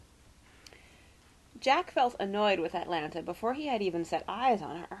Jack felt annoyed with Atlanta before he had even set eyes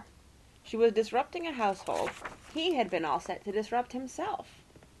on her. She was disrupting a household he had been all set to disrupt himself.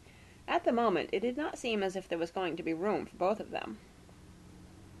 At the moment, it did not seem as if there was going to be room for both of them.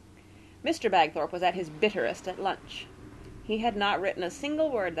 Mr. Bagthorpe was at his bitterest at lunch. He had not written a single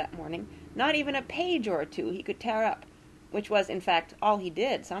word that morning, not even a page or two he could tear up, which was, in fact, all he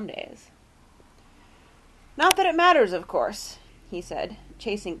did some days. "Not that it matters, of course," he said,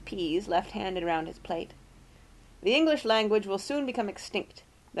 chasing peas left-handed round his plate. "The English language will soon become extinct.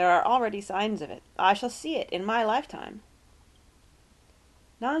 There are already signs of it. I shall see it in my lifetime."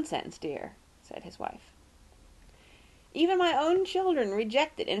 "Nonsense, dear," said his wife. "Even my own children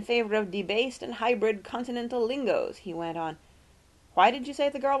reject it in favor of debased and hybrid continental lingos," he went on. "Why did you say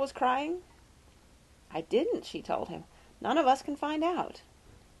the girl was crying?" "I didn't," she told him. "None of us can find out."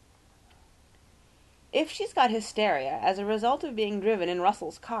 "If she's got hysteria as a result of being driven in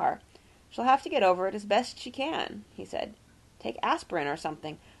Russell's car, she'll have to get over it as best she can," he said. "Take aspirin or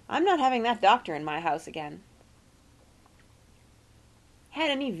something. I'm not having that doctor in my house again." "Had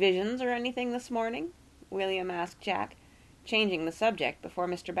any visions or anything this morning?" William asked Jack, changing the subject before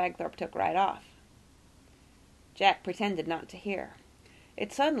Mr. Bagthorpe took right off. Jack pretended not to hear.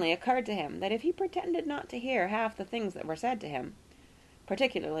 It suddenly occurred to him that if he pretended not to hear half the things that were said to him,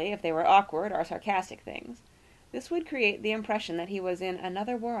 particularly if they were awkward or sarcastic things, this would create the impression that he was in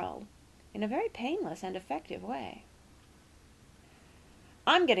another world, in a very painless and effective way.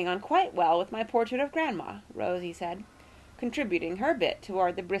 "I'm getting on quite well with my portrait of Grandma," Rosie said, contributing her bit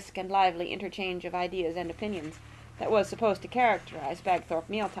toward the brisk and lively interchange of ideas and opinions that was supposed to characterize Bagthorpe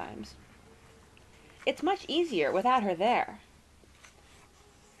mealtimes. "It's much easier without her there."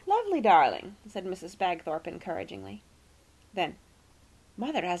 "Lovely darling," said Mrs. Bagthorpe encouragingly. Then,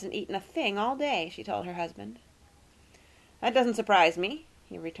 "Mother hasn't eaten a thing all day," she told her husband. "That doesn't surprise me,"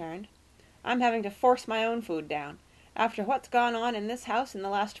 he returned. "I'm having to force my own food down. After what's gone on in this house in the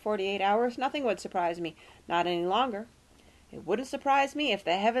last 48 hours, nothing would surprise me, not any longer. It wouldn't surprise me if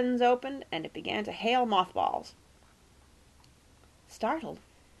the heavens opened and it began to hail mothballs." Startled,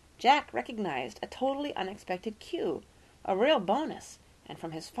 Jack recognized a totally unexpected cue, a real bonus, and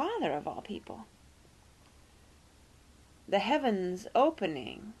from his father of all people. "The heavens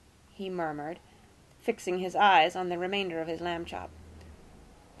opening," he murmured, fixing his eyes on the remainder of his lamb chop.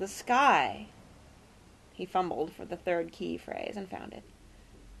 "The sky." He fumbled for the third key phrase and found it.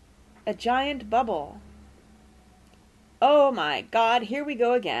 "A giant bubble." "Oh, my God, here we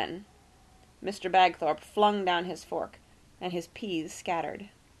go again." Mr. Bagthorpe flung down his fork, and his peas scattered.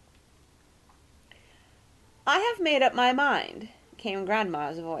 "I have made up my mind," came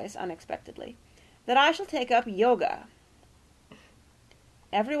Grandma's voice unexpectedly, "that I shall take up yoga."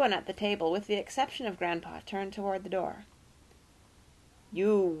 Everyone at the table, with the exception of Grandpa, turned toward the door.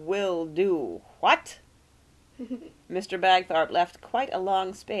 "You will do what?" Mr. Bagthorpe left quite a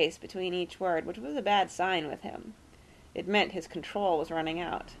long space between each word, which was a bad sign with him. It meant his control was running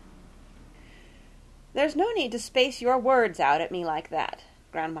out. "There's no need to space your words out at me like that,"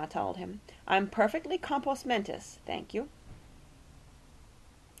 Grandma told him. "I'm perfectly compos mentis, thank you."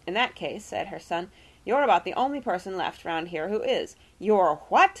 "In that case," said her son, "you're about the only person left round here who is. You're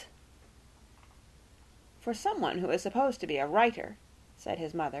what?" "For someone who is supposed to be a writer," said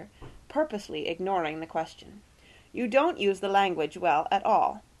his mother, purposely ignoring the question, "you don't use the language well at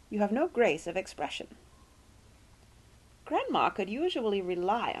all. You have no grace of expression." Grandma could usually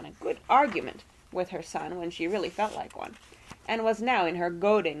rely on a good argument with her son when she really felt like one, and was now in her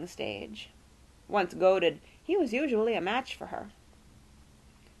goading stage. Once goaded, he was usually a match for her.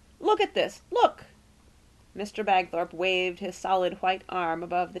 "Look at this! Look!" Mr. Bagthorpe waved his solid white arm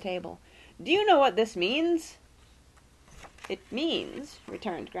above the table. "Do you know what this means?" "It means,"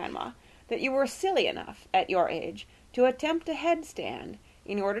 returned Grandma, "that you were silly enough, at your age, to attempt a headstand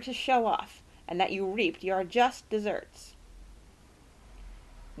in order to show off, and that you reaped your just deserts."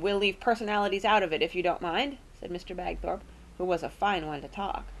 "We'll leave personalities out of it, if you don't mind," said Mr. Bagthorpe, who was a fine one to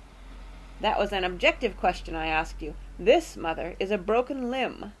talk. "That was an objective question I asked you. This, Mother, is a broken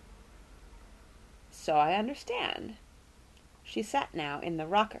limb." "So I understand." She sat now in the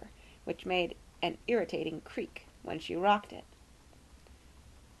rocker, which made an irritating creak when she rocked it.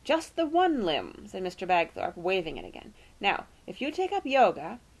 "Just the one limb," said Mr. Bagthorpe, waving it again. "Now, if you take up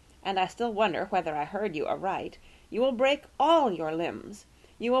yoga, and I still wonder whether I heard you aright, you will break all your limbs.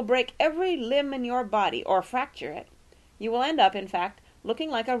 You will break every limb in your body, or fracture it. You will end up, in fact, looking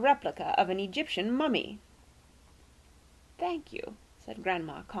like a replica of an Egyptian mummy." "Thank you," said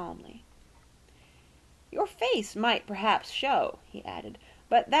Grandma calmly. "Your face might perhaps show," he added,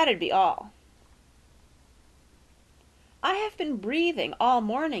 "but that'd be all." "I have been breathing all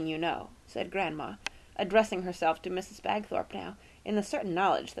morning, you know," said Grandma, addressing herself to Mrs. Bagthorpe now, in the certain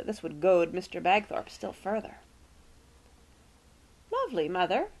knowledge that this would goad Mr. Bagthorpe still further. "Lovely,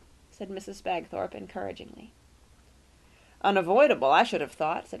 mother," said Mrs. Bagthorpe encouragingly. "Unavoidable, I should have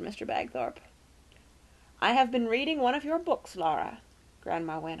thought," said Mr. Bagthorpe. "I have been reading one of your books, Laura,"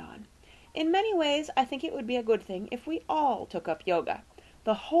 Grandma went on. "In many ways I think it would be a good thing if we all took up yoga,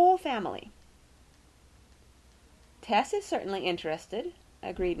 the whole family." "Tess is certainly interested,"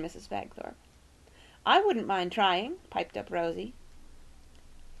 agreed Mrs. Bagthorpe. "I wouldn't mind trying," piped up Rosie.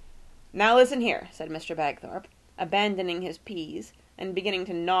 "Now listen here," said Mr. Bagthorpe, abandoning his peas and beginning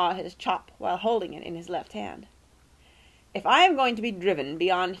to gnaw his chop while holding it in his left hand. "If I am going to be driven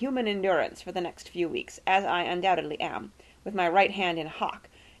beyond human endurance for the next few weeks, as I undoubtedly am, with my right hand in hock,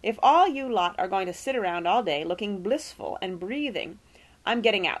 if all you lot are going to sit around all day looking blissful and breathing, I'm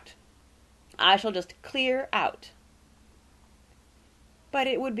getting out. I shall just clear out." "But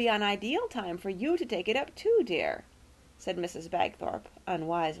it would be an ideal time for you to take it up too, dear," said Mrs. Bagthorpe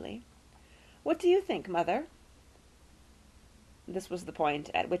unwisely. "What do you think, mother?" This was the point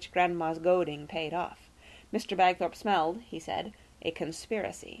at which Grandma's goading paid off. Mr. Bagthorpe smelled, he said, a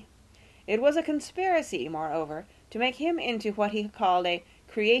conspiracy. It was a conspiracy, moreover, to make him into what he called a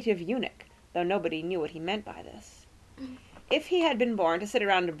creative eunuch, though nobody knew what he meant by this. If he had been born to sit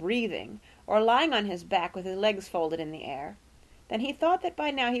around breathing, or lying on his back with his legs folded in the air, then he thought that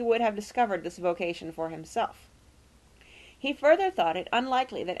by now he would have discovered this vocation for himself. He further thought it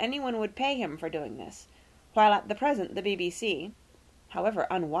unlikely that anyone would pay him for doing this, while at the present the BBC, however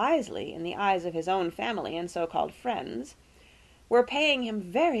unwisely in the eyes of his own family and so-called friends, were paying him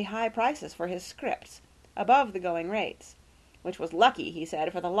very high prices for his scripts, above the going rates, which was lucky, he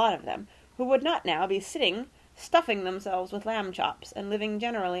said, for the lot of them, who would not now be sitting stuffing themselves with lamb chops and living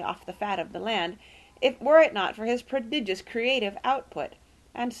generally off the fat of the land, if were it not for his prodigious creative output,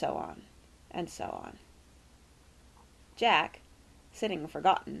 and so on, and so on. Jack, sitting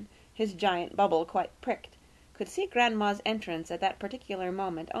forgotten, his giant bubble quite pricked, could see Grandma's entrance at that particular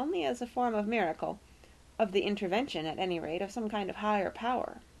moment only as a form of miracle, of the intervention, at any rate, of some kind of higher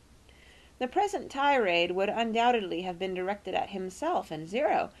power. The present tirade would undoubtedly have been directed at himself and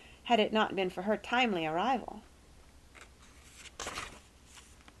Zero, had it not been for her timely arrival.